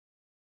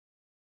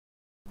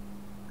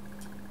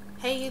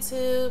Hey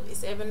YouTube,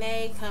 it's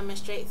Ebony coming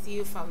straight to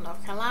you from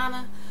North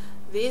Carolina.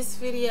 This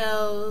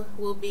video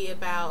will be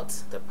about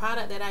the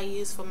product that I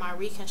use for my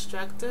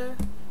reconstructor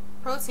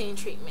protein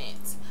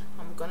treatment.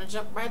 I'm gonna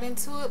jump right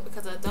into it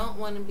because I don't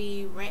want to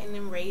be ranting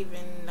and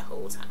raving the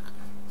whole time.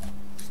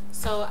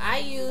 So I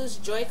use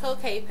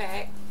Joico K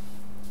Pak.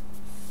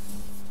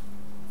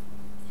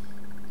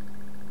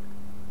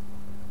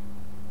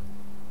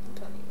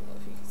 Don't even know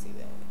if you can see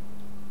that.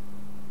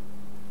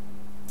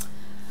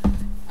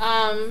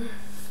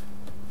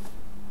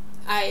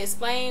 I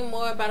explain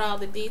more about all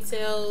the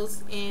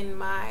details in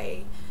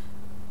my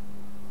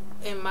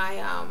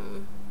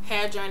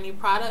hair journey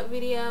product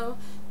video,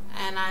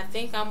 and I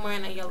think I'm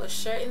wearing a yellow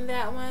shirt in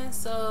that one,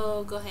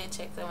 so go ahead and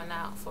check that one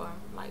out for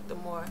like the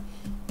more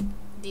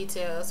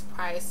details,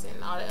 price,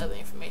 and all the other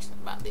information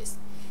about this.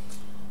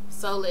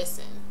 So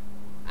listen,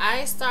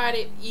 I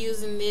started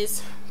using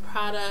this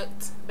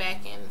product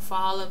back in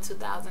fall of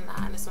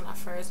 2009. That's when I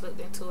first looked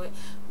into it.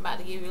 I'm about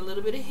to give you a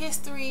little bit of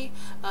history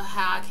of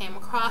how I came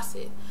across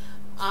it.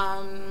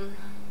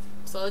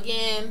 So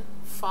again,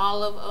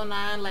 fall of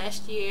 2009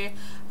 last year,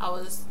 I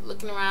was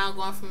looking around,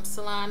 going from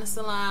salon to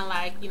salon,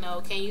 like, you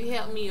know, can you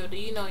help me, or do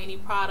you know any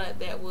product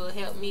that will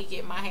help me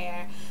get my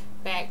hair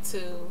back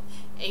to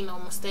a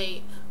normal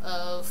state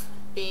of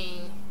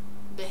being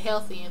the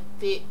healthy and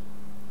thick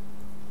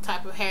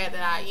type of hair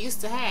that I used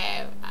to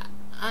have.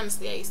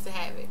 Honestly, I used to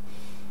have it.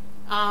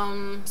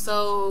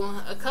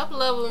 So a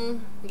couple of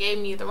them gave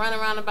me the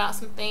runaround about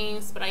some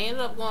things, but I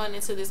ended up going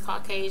into this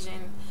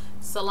Caucasian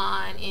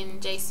salon in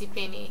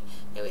JCPenney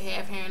that we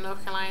have here in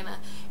North Carolina,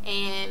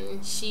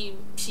 and she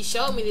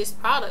showed me this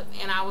product,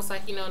 and I was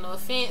like, you know, no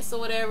offense or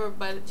whatever,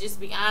 but just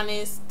be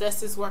honest,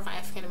 does this work on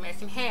African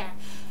American hair?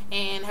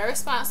 And her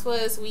response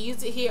was, we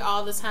use it here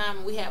all the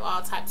time. We have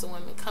all types of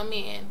women come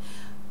in,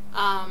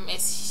 and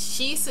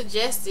she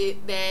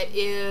suggested that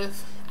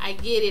if I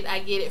get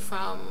it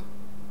from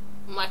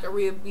like a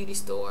real beauty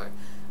store,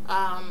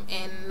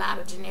 and not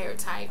a generic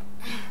type.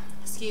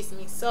 Excuse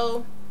me.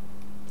 So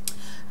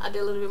I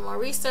did a little bit more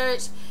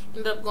research,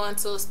 ended up going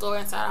to a store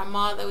inside our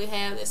mall that we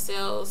have that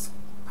sells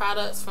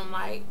products from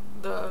like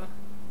the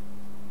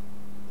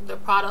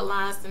product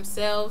lines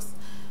themselves,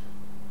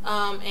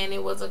 and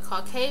it was a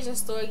Caucasian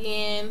store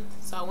again.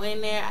 So I went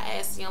in there, I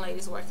asked the young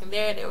ladies working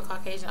there, they were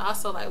Caucasian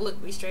also, like,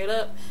 look, be straight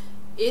up,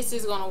 this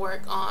is gonna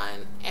work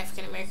on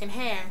African American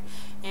hair.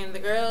 And the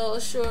girl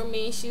assured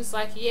me, she was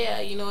like,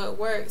 yeah, you know, it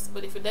works,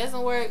 but if it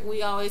doesn't work,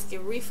 we always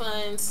give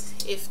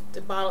refunds if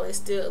the bottle is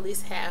still at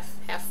least half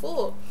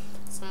full.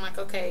 So I'm like,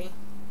 okay,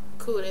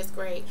 cool, that's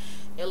great.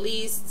 At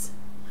least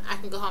I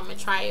can go home and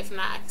try it. If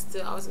not, I can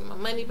still always get my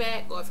money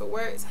back, or if it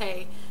works,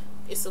 hey,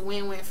 it's a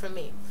win-win for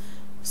me.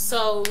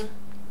 So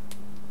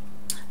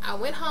I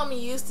went home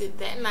and used it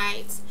that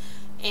night,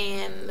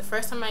 and the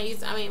first time I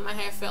used it, I mean, my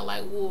hair felt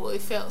like wool.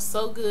 It felt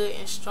so good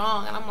and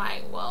strong, and I'm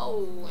like,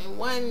 whoa,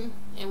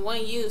 in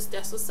one use,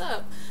 that's what's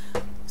up.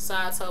 So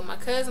I told my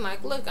cousin,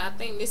 like, look, I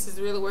think this is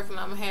really working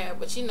on my hair,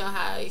 but you know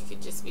how it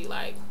could just be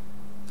like,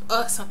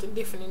 oh, something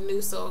different and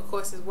new, so of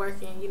course it's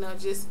working, you know,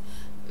 just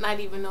not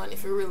even knowing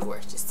if it really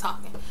works, just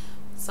talking.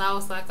 So I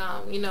was like,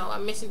 you know, I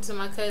mentioned to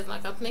my cousin,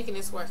 like, I'm thinking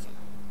it's working.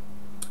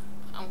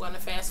 I'm going to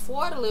fast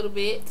forward a little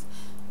bit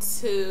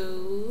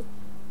to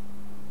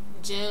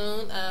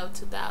June of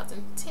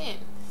 2010.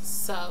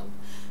 So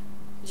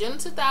June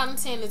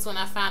 2010 is when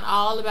I found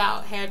all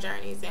about hair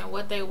journeys and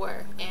what they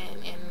were,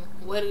 and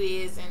what it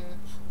is, and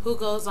who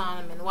goes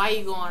on them, and why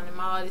you go on them,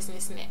 all this and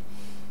this and that.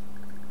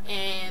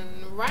 And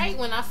right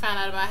when I found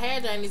out about hair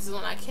journeys is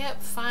when I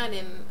kept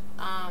finding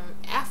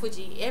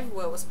Aphogee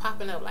everywhere, was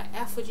popping up, like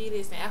Aphogee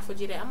this and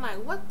Aphogee that. I'm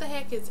like, what the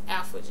heck is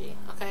Aphogee?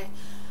 Okay,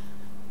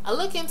 I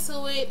look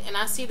into it and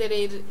I see that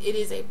it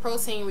is a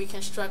protein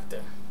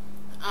reconstructor.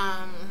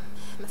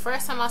 The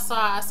first time I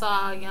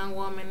saw a young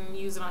woman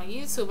use it on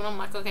YouTube, and I'm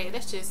like, okay,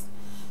 that's just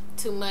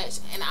too much,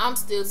 and I'm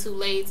still too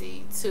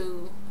lazy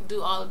to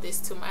do all of this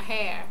to my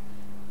hair.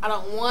 I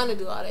don't want to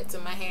do all that to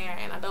my hair,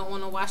 and I don't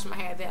want to wash my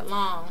hair that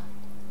long.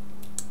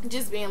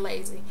 Just being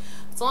lazy.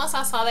 So once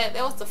I saw that,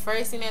 that was the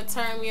first thing that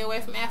turned me away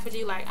from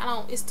Aphogee. Like,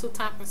 it's too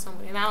time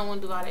consuming, and I don't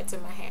want to do all that to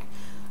my hair.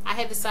 I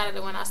had decided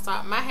that when I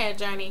start my hair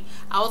journey,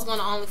 I was going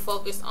to only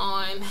focus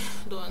on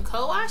doing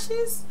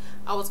co-washes.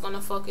 I was going to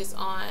focus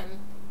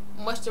on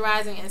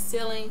moisturizing and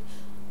sealing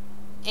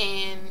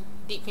and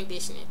deep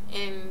conditioning,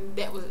 and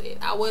that was it.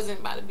 I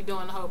wasn't about to be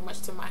doing a whole bunch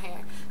to my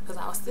hair because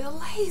I was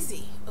still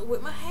lazy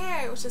with my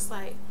hair. It was just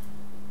like,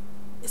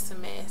 it's a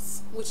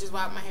mess, which is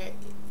why my hair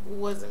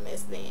was a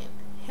mess then.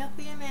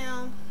 Healthier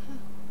now,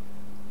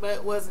 but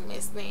it was a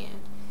mess then.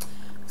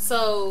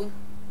 So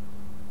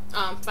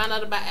found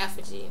out about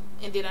Aphogee,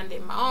 and then I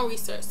did my own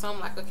research. So I'm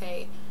like,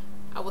 okay,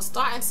 I was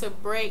starting to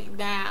break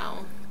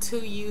down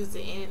to use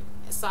it,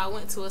 and so I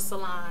went to a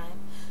salon,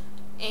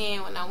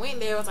 and when I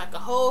went there, it was like a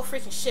whole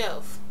freaking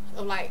shelf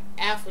of like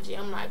Aphogee.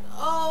 I'm like,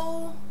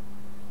 oh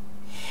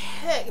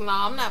heck no,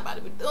 I'm not about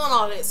to be doing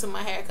all that to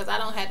my hair because I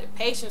don't have the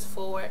patience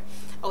for it.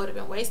 I would have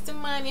been wasting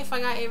money if I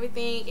got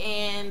everything,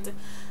 and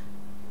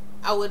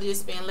I would have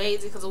just been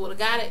lazy because I would have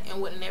got it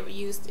and would have never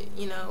used it.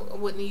 You know, I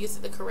wouldn't have used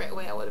it the correct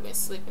way. I would have been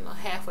sleeping or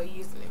halfway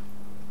using it.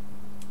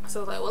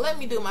 So I was like, well, let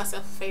me do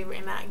myself a favor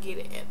and not get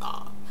it at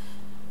all.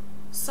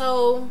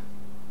 So,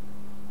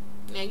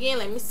 again,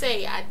 let me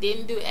say, I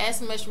didn't do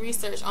as much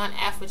research on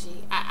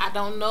Aphogee. I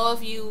don't know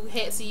if you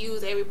had to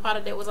use every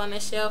product that was on the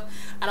shelf.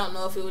 I don't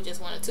know if it was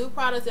just 1 or 2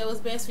 products that was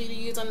best for you to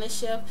use on the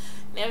shelf.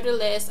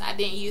 Nevertheless, I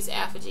didn't use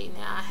Aphogee.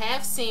 Now, I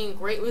have seen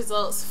great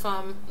results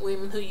from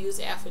women who use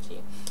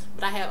Aphogee,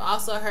 but I have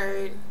also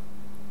heard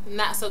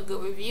not so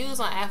good reviews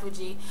on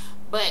Aphogee.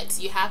 But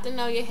you have to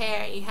know your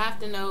hair. You have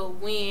to know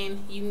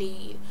when you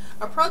need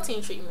a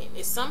protein treatment.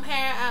 There's some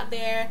hair out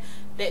there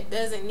that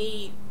doesn't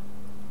need,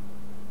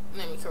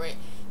 let me correct,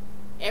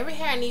 every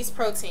hair needs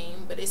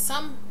protein, but there's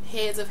some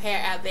heads of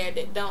hair out there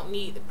that don't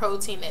need the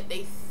protein that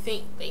they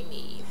think they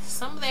need.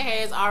 Some of their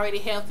hair is already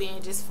healthy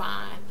and just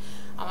fine.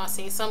 I've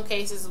seen some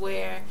cases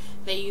where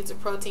they use a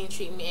protein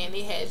treatment and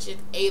it had just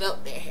ate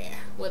up their hair,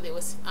 whether it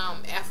was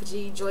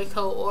Aphogee,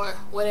 Joico, or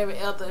whatever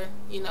other,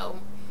 you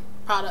know,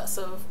 products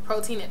of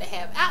protein that they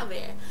have out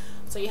there.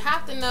 So you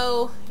have to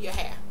know your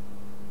hair.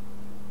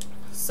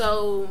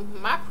 So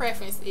my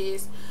preference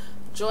is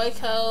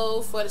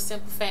Joico, for the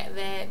simple fact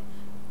that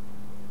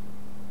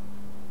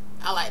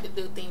I like to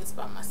do things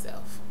by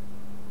myself.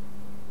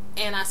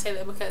 And I say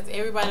that because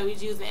everybody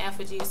was using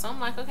Aphogee, so I'm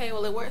like, okay,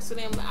 well, it works for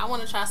them, but I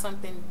want to try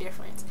something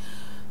different.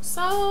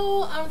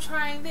 So I'm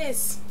trying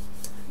this,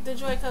 the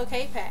Joico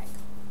K Pak.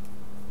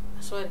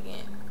 I'll show it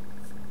again.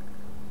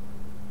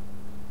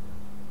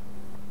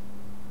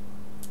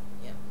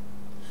 Yep,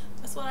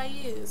 that's what I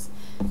use.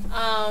 And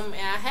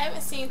I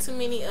haven't seen too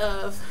many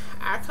of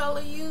our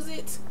color use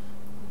it,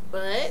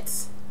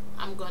 but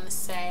I'm gonna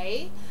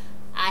say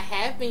I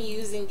have been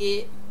using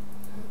it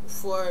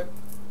for,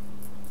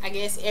 I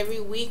guess, every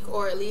week,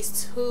 or at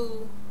least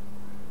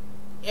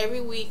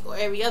every week or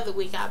every other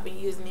week. I've been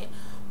using it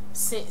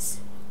since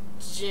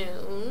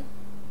June.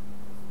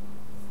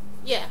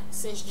 Yeah,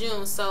 since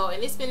June. So,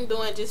 and it's been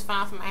doing just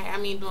fine for my hair. I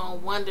mean,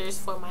 doing wonders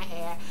for my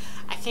hair.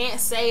 I can't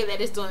say that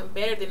it's doing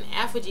better than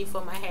Aphogee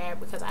for my hair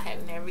because I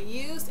have never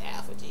used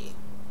Aphogee.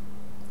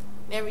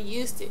 Never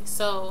used it.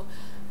 So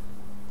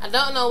I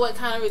don't know what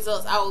kind of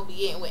results I will be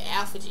getting with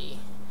Aphogee.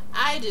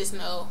 I just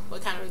know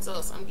what kind of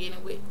results I'm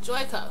getting with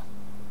Joico.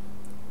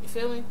 You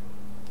feel me?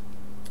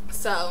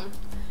 So,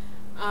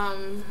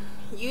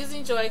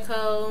 using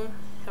Joico,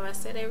 have I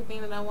said everything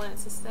that I wanted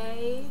to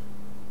say?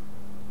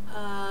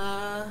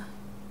 I'm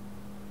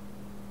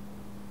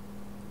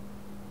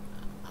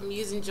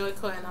using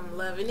Joico and I'm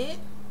loving it.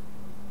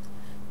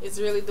 It's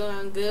really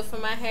doing good for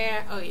my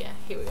hair. Oh yeah,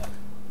 here we go.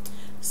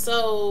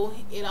 So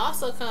it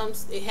also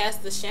comes, it has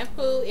the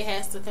shampoo, it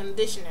has the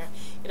conditioner.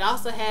 It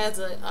also has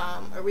a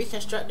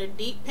reconstructor,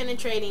 deep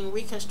penetrating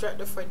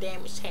reconstructor for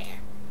damaged hair.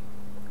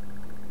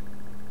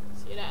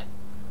 See that?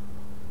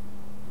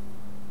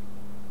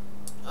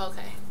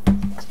 Okay.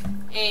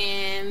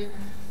 And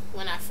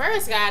when I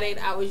first got it,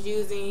 I was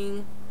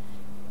using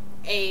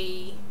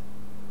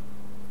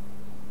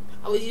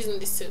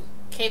this too.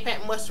 K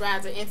Pak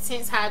Moisturizer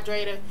Intense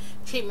Hydrator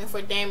Treatment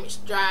for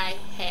Damaged Dry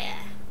Hair.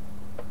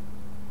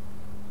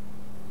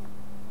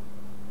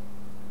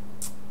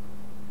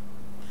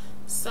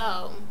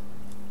 So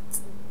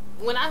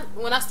when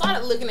I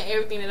started looking at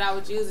everything that I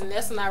was using,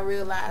 that's when I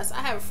realized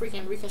I have a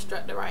freaking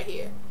reconstructor right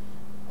here.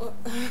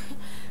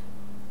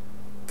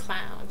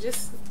 Clown,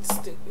 just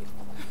stupid.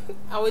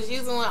 I was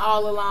using one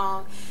all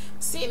along,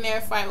 sitting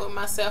there fighting with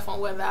myself on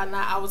whether or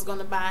not I was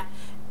gonna buy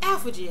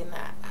Aphogee or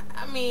not.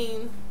 I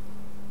mean,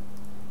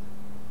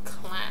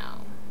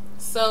 clown.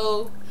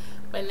 So,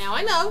 but now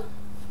I know,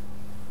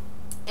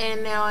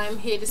 and now I'm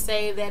here to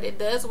say that it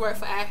does work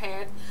for our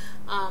hair,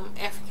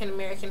 African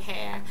American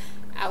hair.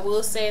 I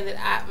will say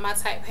that my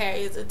type hair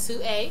is a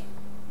 2A,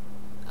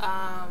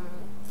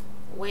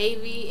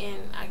 wavy,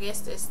 and I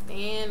guess that's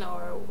thin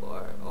or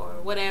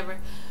whatever,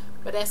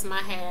 but that's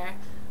my hair.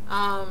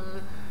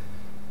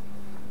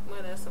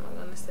 What else am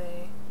I gonna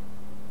say?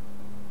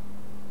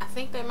 I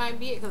think that might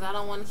be it, because I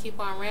don't want to keep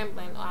on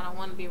rambling, or I don't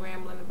want to be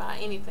rambling about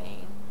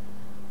anything.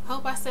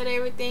 Hope I said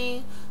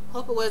everything.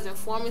 Hope it was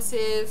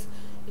informative.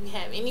 If you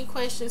have any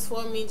questions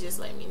for me, just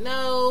let me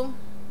know.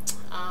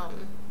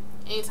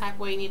 Any type of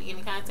way you need to get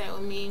in contact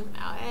with me,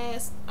 I'll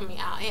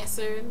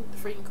answer the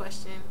freaking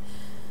question.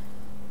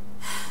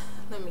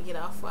 Let me get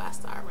off before I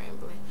start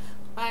rambling.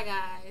 Bye,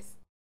 guys.